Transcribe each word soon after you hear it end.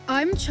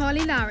I'm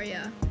Charlie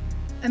Laria,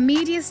 a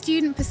media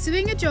student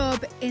pursuing a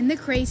job in the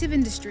creative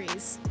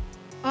industries.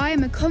 I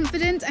am a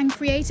confident and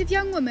creative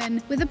young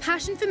woman with a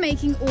passion for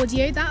making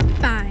audio that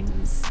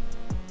bangs.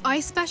 I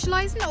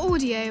specialise in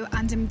audio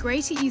and am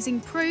great at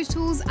using Pro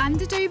Tools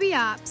and Adobe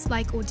apps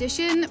like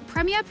Audition,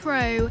 Premiere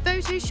Pro,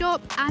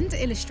 Photoshop and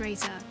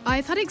Illustrator.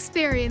 I've had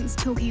experience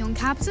talking on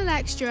Capital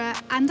Extra,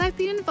 and I've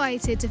been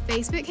invited to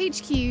Facebook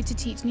HQ to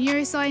teach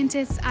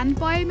neuroscientists and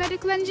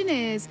biomedical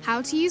engineers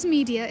how to use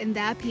media in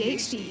their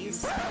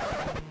PhDs.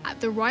 At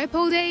the ripe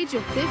old age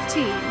of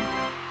 15.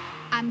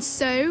 And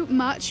so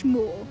much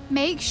more.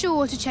 Make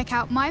sure to check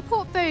out my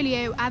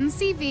portfolio and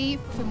CV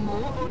for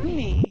more on me.